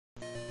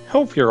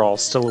Hope you're all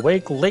still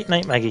awake. Late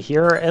Night Mega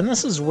here, and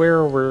this is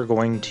where we're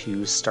going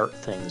to start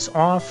things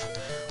off.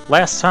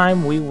 Last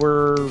time we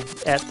were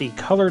at the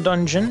color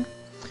dungeon,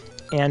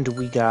 and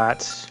we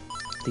got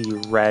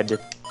the red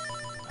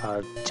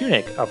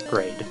tunic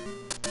upgrade.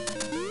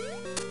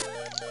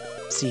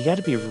 So you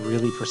gotta be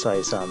really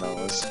precise on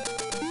those.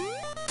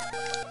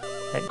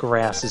 That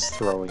grass is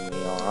throwing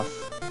me off.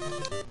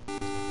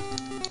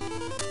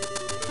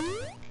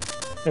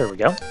 There we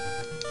go.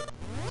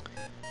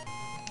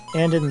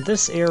 And in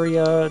this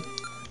area...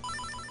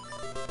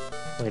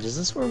 Wait, is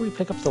this where we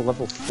pick up the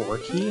level 4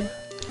 key?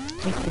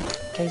 Make the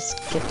guys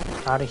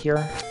get out of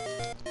here.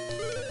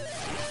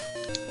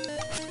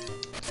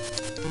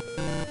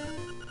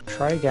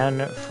 Try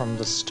again from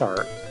the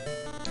start.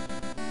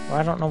 Well,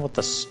 I don't know what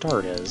the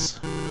start is.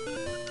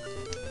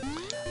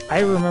 I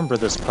remember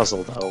this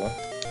puzzle, though.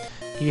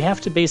 You have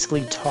to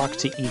basically talk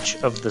to each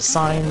of the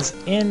signs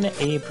in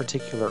a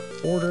particular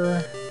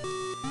order.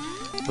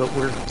 But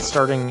we're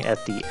starting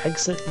at the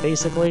exit,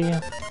 basically.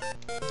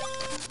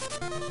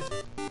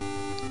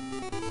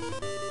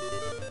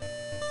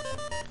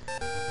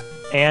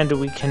 And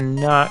we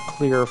cannot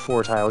clear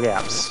 4 tile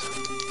gaps.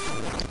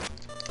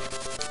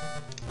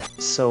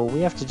 So we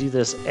have to do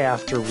this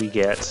after we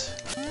get...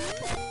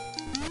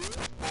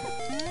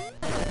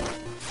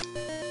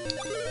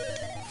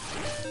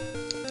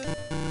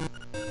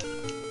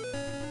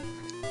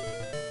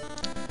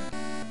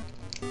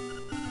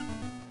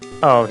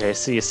 Oh, okay,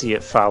 so you see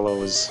it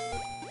follows.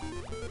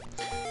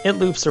 It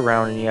loops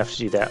around and you have to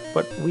do that,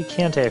 but we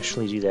can't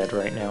actually do that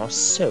right now,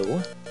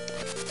 so...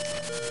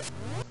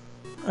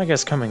 I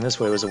guess coming this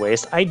way was a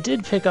waste. I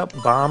did pick up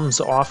bombs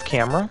off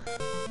camera.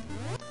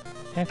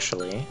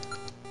 Actually,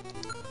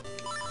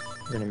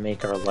 we're gonna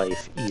make our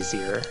life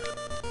easier.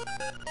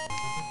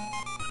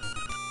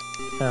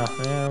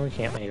 Oh, yeah, we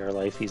can't make our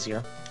life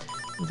easier.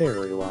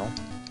 Very well.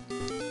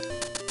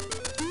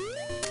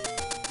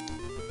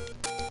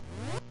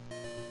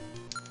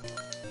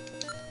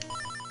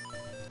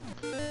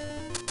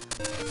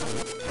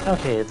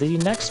 Okay, the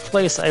next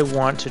place I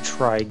want to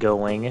try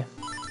going...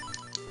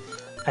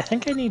 I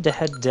think I need to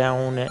head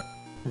down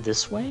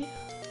this way?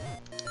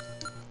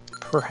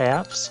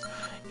 Perhaps?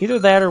 Either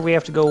that or we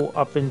have to go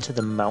up into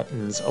the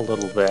mountains a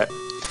little bit.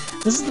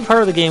 This is the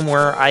part of the game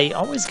where I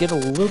always get a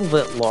little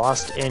bit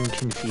lost and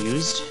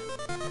confused.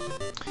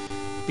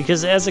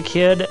 Because as a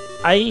kid,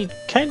 I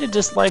kind of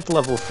disliked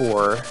level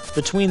 4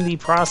 between the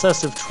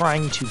process of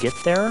trying to get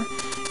there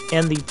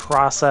and the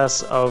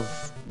process of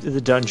the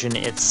dungeon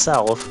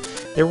itself.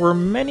 There were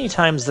many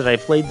times that I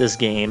played this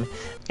game,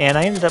 and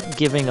I ended up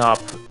giving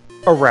up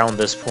around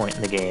this point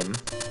in the game.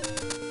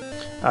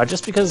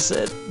 Just because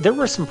there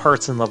were some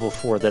parts in level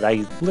 4 that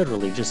I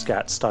literally just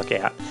got stuck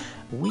at.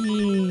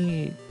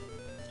 We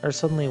are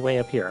suddenly way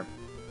up here.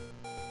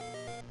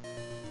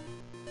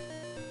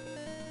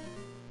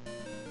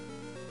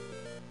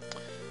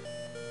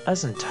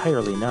 That's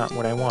entirely not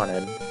what I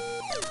wanted.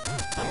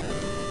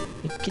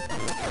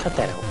 Cut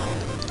that out.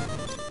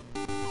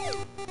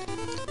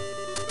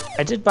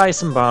 I did buy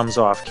some bombs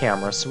off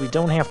camera, so we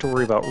don't have to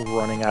worry about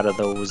running out of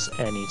those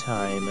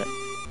anytime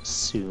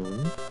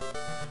soon.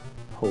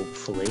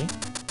 Hopefully.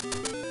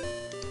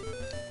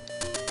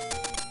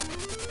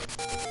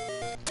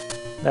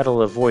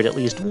 That'll avoid at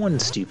least one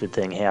stupid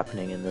thing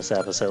happening in this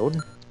episode.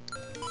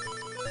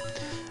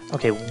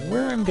 Okay,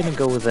 where I'm going to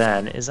go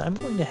then is I'm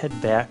going to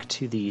head back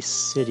to the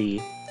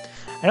city.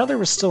 I know there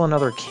was still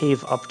another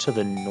cave up to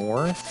the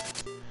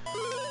north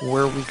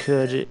where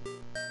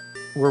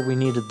we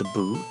needed the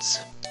boots.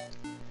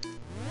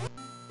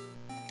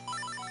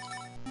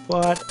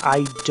 But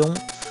I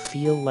don't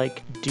feel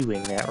like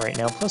doing that right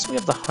now. Plus, we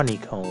have the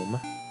honeycomb.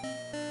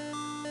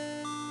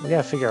 We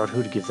gotta figure out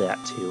who to give that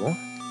to.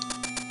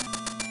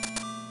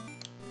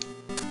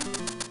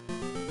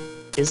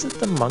 Is it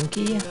the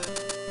monkey?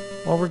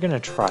 Well, we're gonna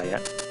try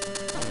it.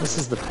 This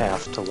is the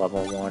path to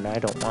level 1. I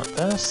don't want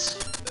this.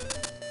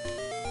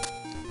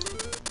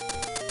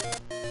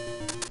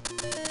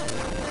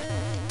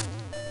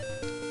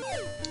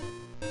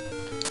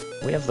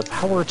 We have the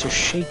power to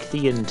shake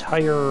the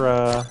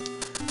entire,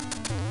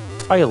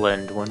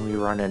 island when we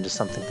run into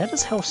something. That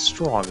is how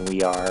strong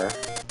we are.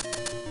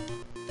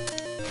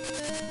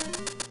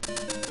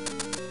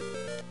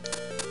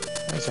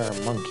 There's our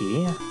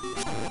monkey.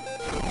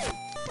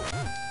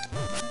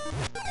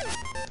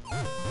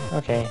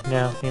 Okay,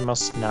 no, he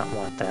must not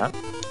want that.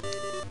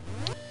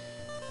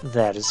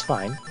 That is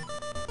fine.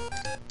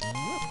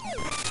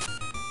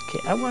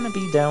 Okay, I want to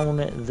be down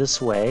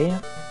this way.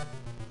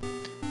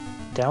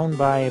 Down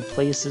by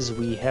places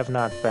we have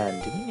not been.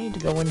 Do we need to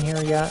go in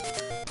here yet?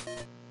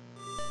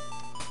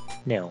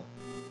 No.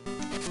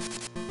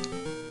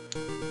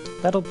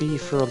 That'll be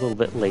for a little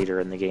bit later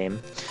in the game.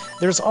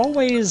 There's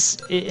always,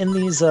 in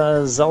these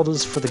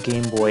Zeldas for the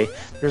Game Boy,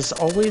 there's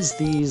always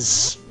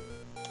these...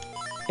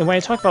 And when I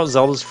talk about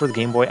Zeldas for the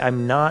Game Boy,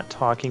 I'm not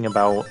talking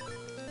about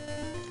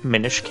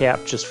Minish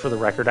Cap, just for the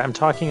record. I'm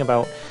talking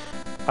about,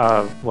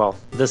 well,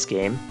 this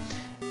game.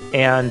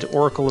 And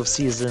Oracle of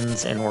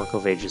Seasons and Oracle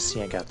of Ages.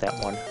 See, I got that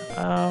one.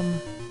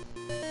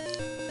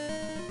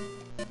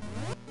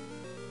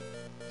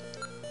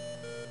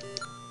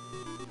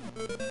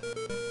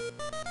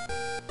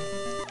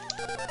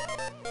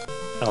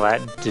 Oh,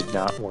 that did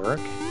not work.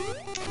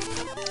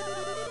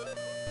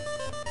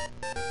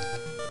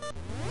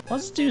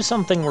 Let's do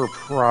something we're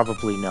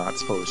probably not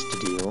supposed to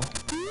do.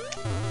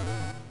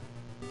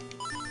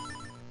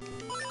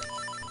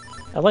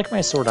 I like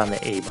my sword on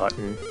the A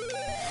button.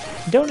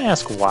 Don't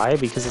ask why,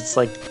 because it's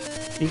like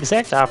the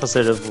exact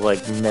opposite of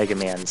like Mega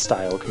Man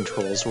style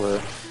controls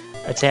where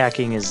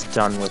attacking is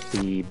done with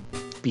the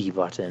B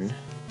button.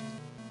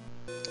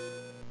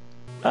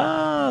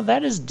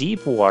 That is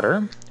deep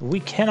water. We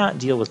cannot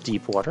deal with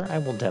deep water. I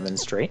will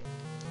demonstrate.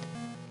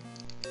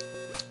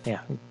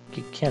 Yeah,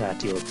 you cannot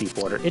deal with deep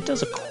water. It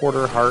does a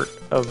quarter heart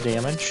of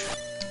damage.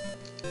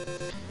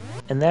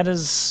 And that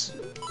is,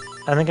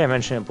 I think I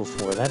mentioned it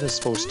before, that is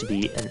supposed to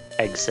be an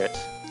exit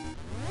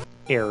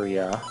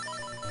area.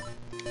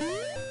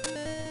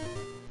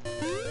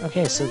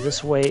 Okay, so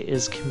this way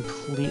is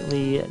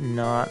completely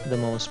not the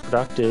most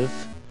productive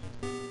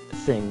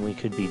thing we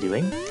could be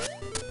doing.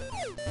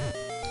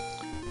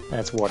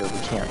 That's water we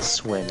can't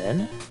swim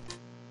in.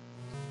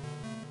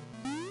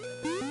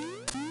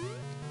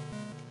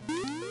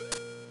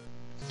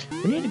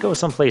 We need to go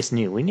someplace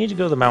new. We need to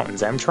go to the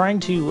mountains. I'm trying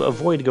to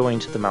avoid going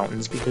to the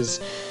mountains because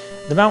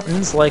the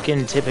mountains, like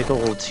in typical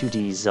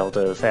 2D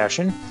Zelda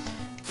fashion,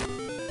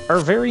 are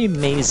very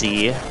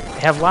mazy,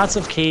 have lots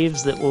of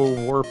caves that will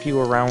warp you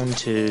around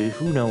to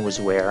who knows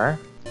where.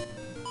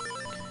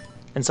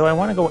 And so I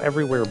want to go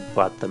everywhere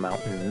but the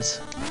mountains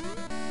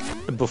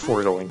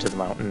before going to the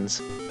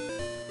mountains.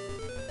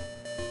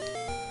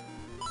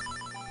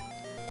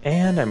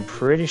 And I'm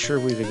pretty sure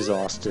we've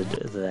exhausted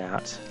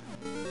that.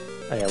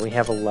 Oh yeah, we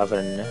have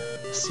 11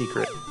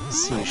 secret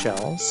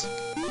seashells.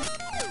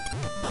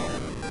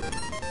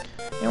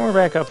 And we're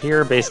back up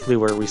here, basically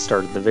where we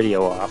started the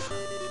video off.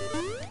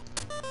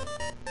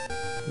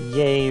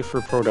 Yay for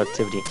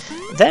productivity.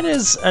 That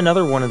is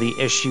another one of the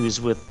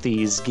issues with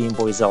these Game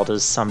Boy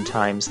Zeldas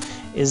sometimes,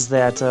 is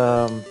that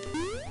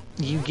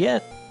you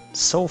get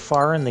so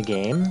far in the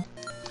game,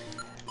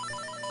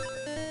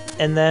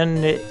 and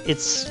then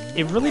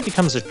it really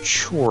becomes a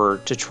chore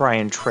to try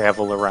and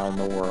travel around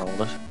the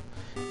world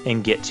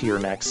and get to your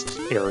next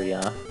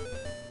area.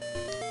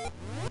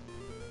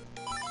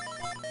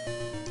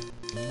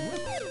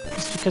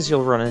 Just because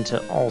you'll run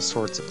into all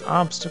sorts of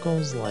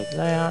obstacles like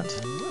that.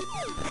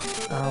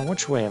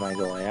 Which way am I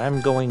going?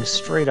 I'm going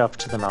straight up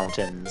to the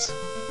mountains.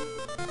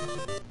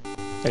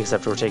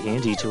 Except we're taking a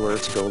detour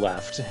to go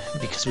left,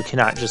 because we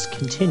cannot just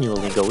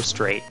continually go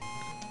straight.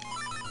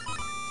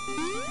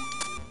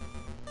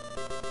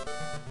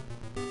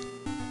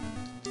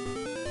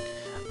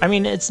 I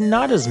mean, it's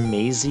not as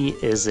mazy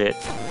as it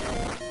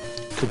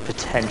could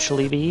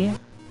potentially be.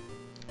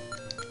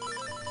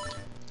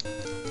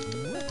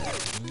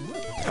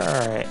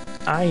 Alright,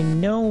 I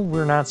know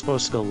we're not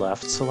supposed to go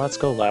left, so let's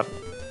go left.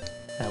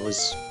 That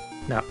was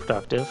not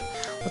productive.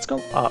 Let's go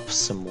up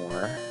some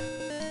more.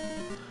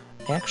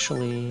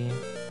 Actually,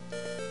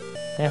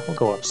 yeah, we'll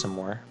go up some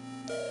more.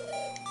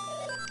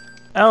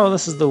 Oh,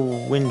 this is the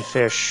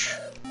windfish.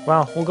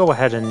 Well, we'll go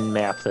ahead and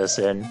map this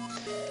in.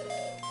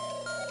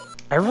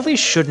 I really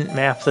shouldn't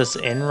map this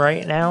in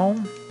right now.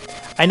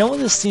 I know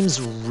this seems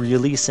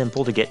really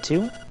simple to get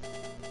to,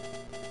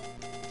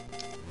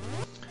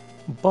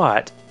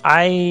 but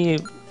I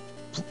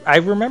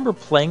remember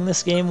playing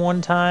this game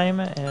one time,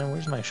 and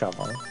where's my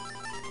shovel?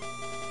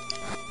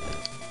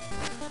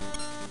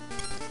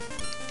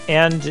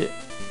 And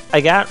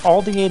I got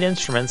all the 8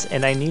 instruments,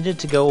 and I needed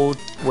to go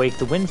wake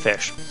the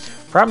windfish.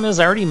 Problem is,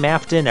 I already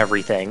mapped in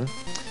everything,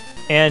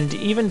 and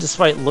even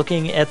despite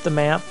looking at the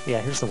map,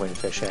 yeah, here's the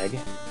windfish egg.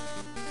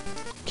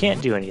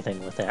 Can't do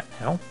anything with that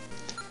now.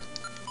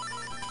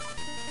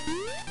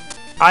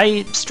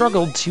 I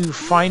struggled to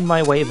find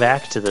my way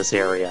back to this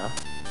area.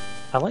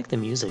 I like the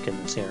music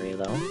in this area,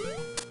 though.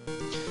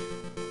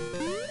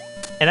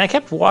 And I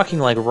kept walking,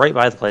 like, right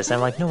by the place.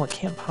 I'm like, no, it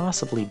can't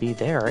possibly be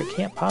there. It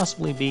can't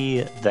possibly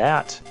be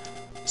that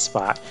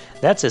spot.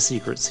 That's a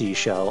secret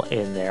seashell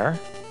in there.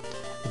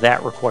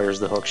 That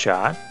requires the hook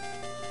shot.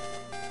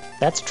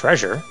 That's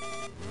treasure.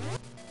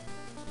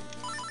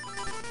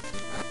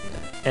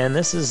 And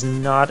this is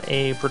not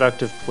a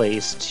productive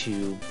place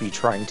to be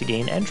trying to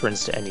gain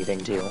entrance to anything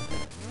to.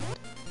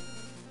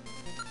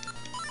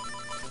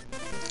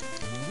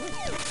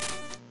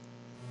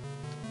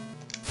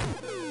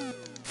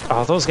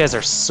 Oh, those guys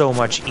are so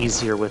much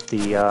easier with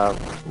the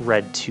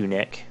red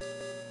tunic.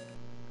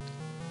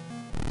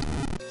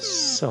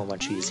 So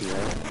much easier.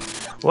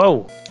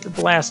 Whoa! You're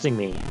blasting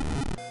me.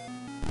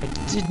 I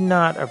did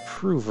not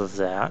approve of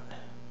that.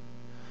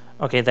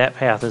 Okay, that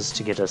path is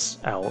to get us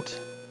out,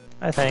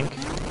 I think.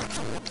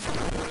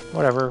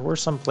 Whatever, we're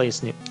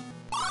someplace new.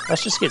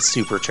 Let's just get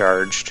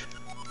supercharged.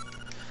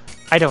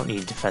 I don't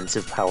need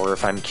defensive power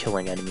if I'm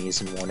killing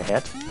enemies in one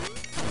hit.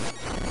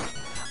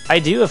 I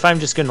do if I'm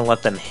just going to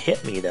let them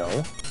hit me,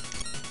 though.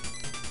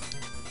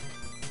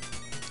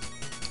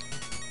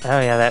 Oh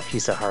yeah, that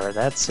piece of heart.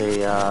 That's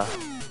a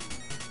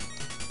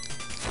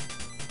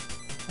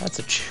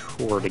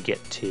chore to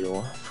get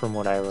to, from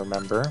what I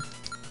remember.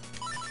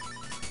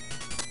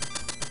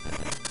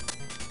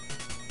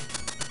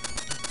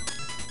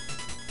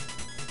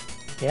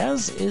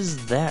 As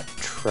is that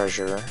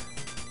treasure.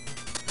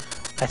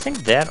 I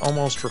think that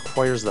almost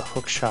requires the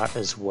hook shot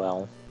as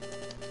well.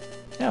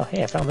 Oh,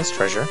 hey, I found this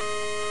treasure.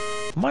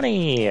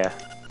 Money!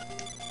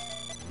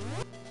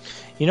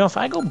 You know, if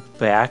I go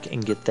back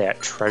and get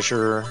that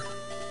treasure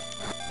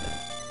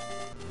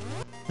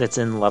that's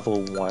in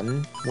level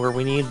 1 where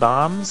we need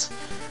bombs,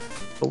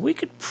 but we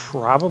could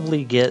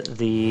probably get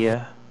the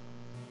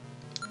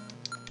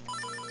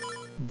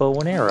bow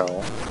and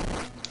arrow.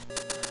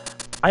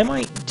 I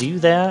might do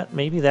that.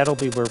 Maybe that'll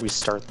be where we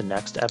start the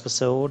next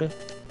episode.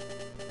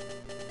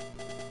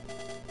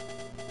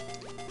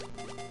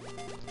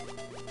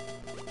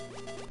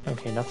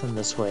 Okay, nothing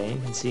this way.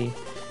 You can see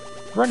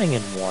running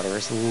in water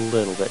is a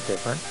little bit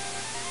different.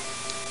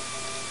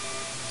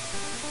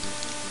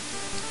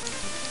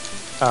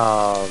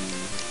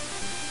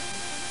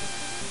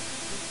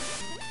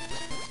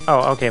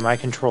 Oh, okay, my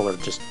controller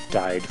just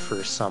died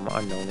for some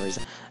unknown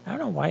reason. I don't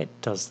know why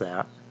it does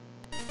that.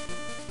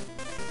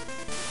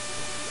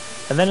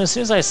 And then as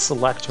soon as I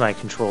select my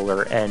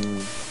controller and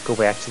go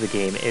back to the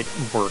game, it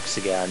works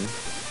again.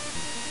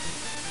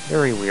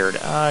 Very weird.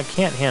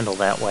 Can't handle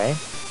that way.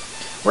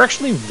 We're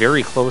actually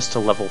very close to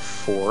level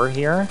 4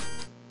 here.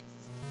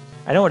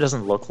 I know it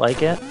doesn't look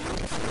like it.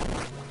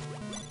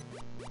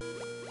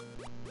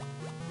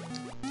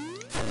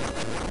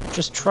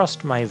 Just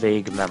trust my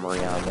vague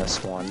memory on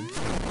this one.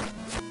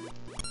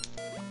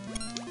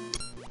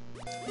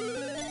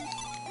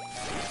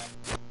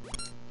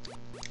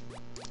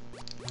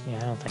 Yeah,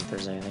 I don't think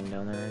there's anything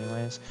down there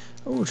anyways.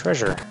 Ooh,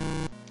 treasure.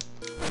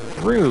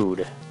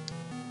 Rude.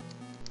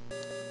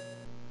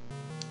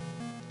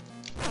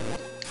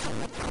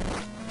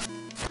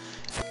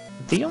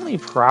 The only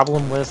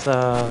problem with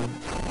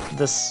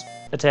this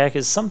attack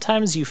is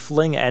sometimes you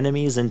fling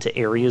enemies into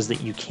areas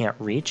that you can't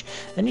reach,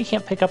 then you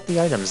can't pick up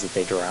the items that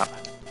they drop.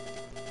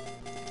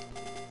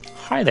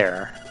 Hi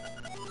there.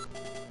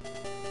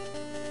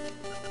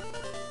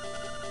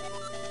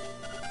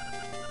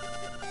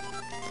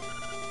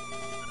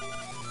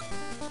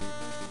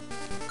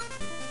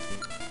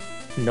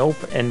 Nope,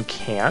 and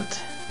can't.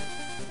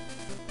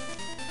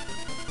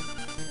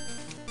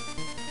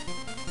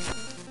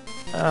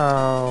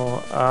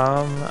 Oh,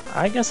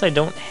 I guess I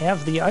don't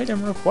have the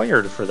item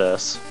required for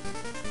this.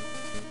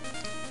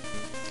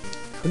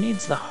 Who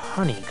needs the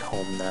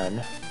honeycomb,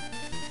 then?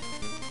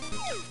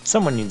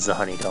 Someone needs the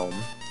honeycomb.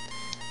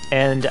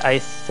 And I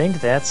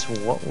think that's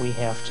what we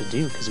have to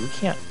do, because we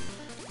can't...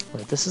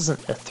 Wait, this isn't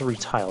a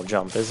 3-tile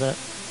jump, is it?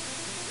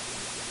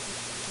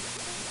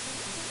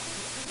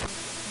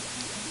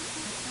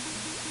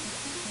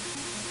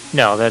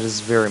 No, that is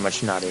very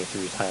much not a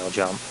 3-tile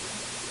jump.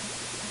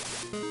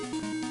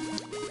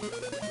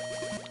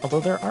 Although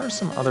there are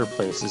some other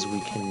places we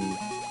can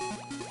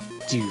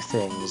do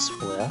things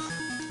with.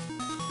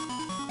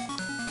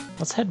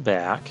 Let's head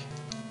back.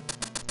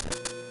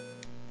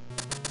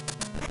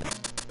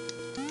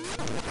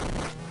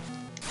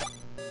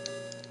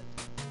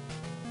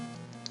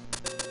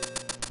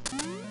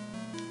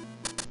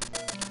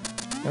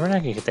 And we're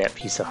not gonna get that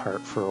piece of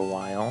heart for a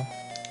while.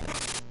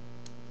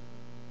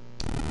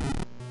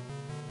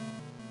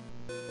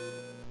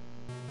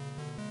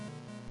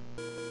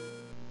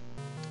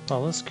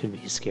 Well, this could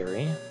be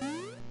scary.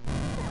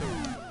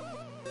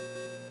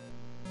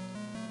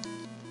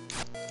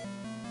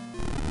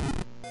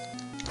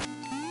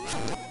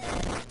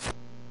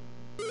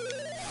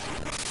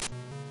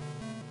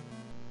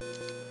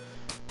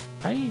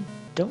 I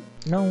don't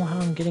know how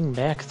I'm getting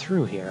back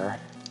through here.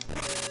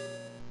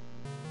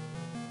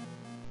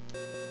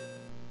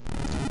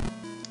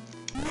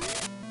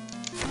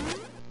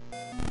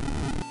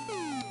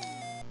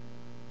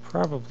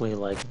 Probably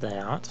like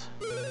that.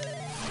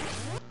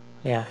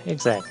 Yeah,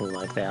 exactly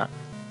like that.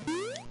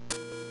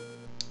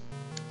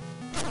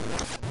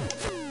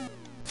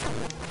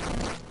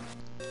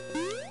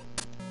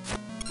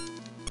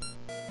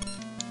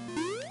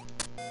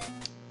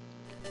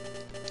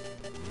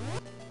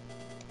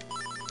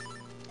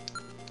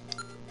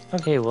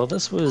 Okay, well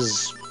this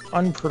was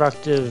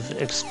unproductive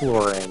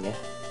exploring.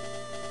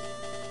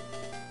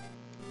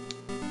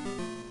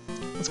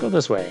 Let's go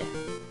this way.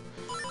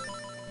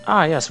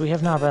 Ah, yes, we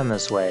have not been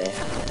this way.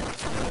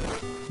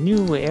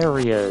 New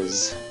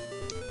areas.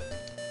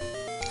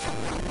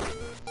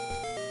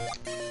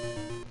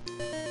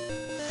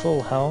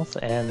 Full health,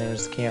 and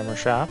there's the camera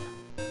shop.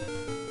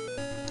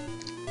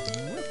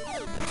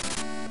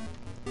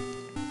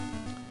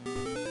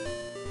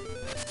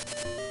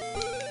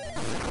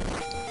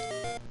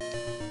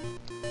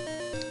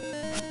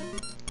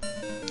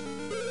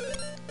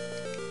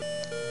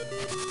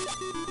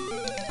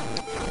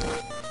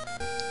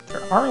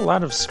 There are a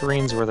lot of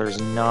screens where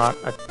there's not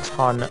a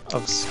ton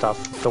of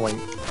stuff going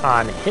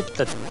on. Hit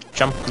the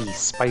jumpy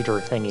spider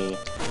thingy.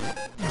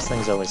 Those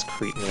things always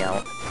creep me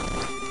out.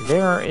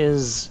 There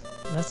is...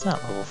 That's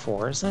not level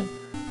 4, is it?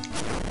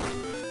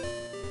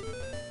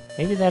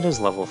 Maybe that is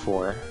level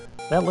 4.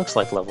 That looks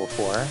like level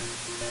 4.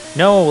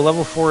 No,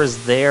 level 4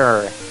 is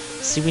there.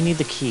 See, we need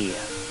the key.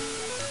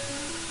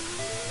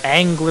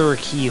 Angler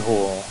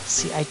keyhole.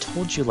 See, I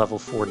told you level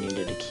 4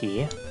 needed a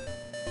key.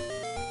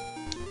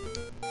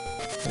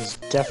 is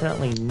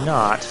definitely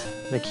not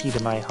the key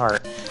to my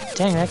heart.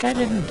 Dang, that guy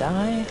didn't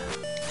die?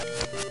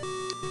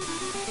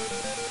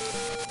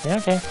 Yeah,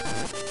 okay.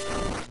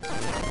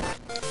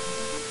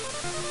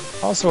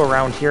 Also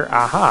around here,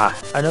 aha!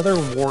 Another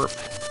warp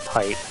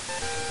pipe.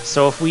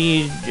 So if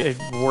we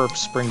warp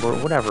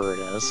springboard, whatever it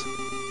is.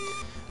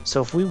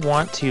 So if we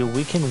want to,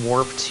 we can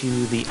warp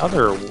to the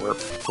other warp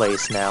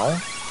place now.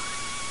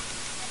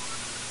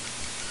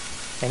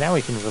 And now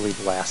we can really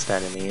blast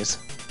enemies.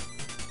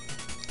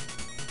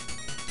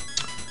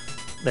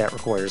 That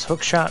requires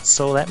hook shots,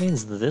 so that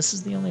means this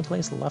is the only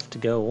place left to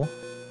go.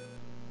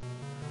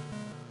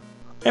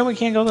 And we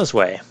can't go this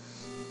way.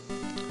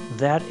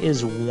 That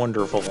is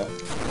wonderful.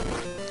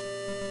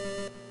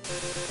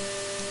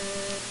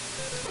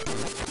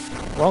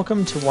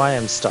 Welcome to why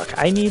I'm stuck.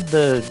 I need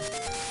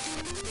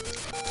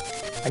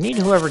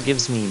whoever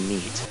gives me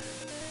meat.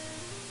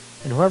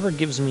 And whoever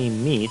gives me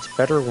meat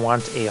better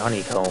want a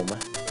honeycomb.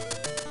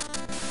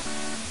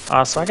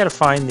 So I gotta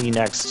find the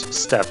next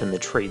step in the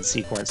trade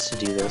sequence to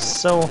do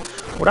this. So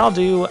what I'll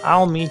do,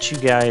 I'll meet you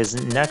guys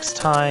next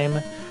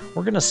time.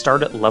 We're gonna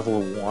start at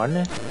level 1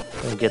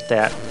 and get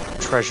that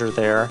treasure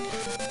there.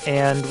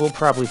 And we'll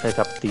probably pick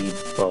up the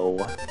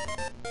bow.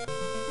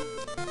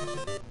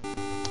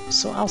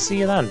 So I'll see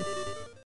you then.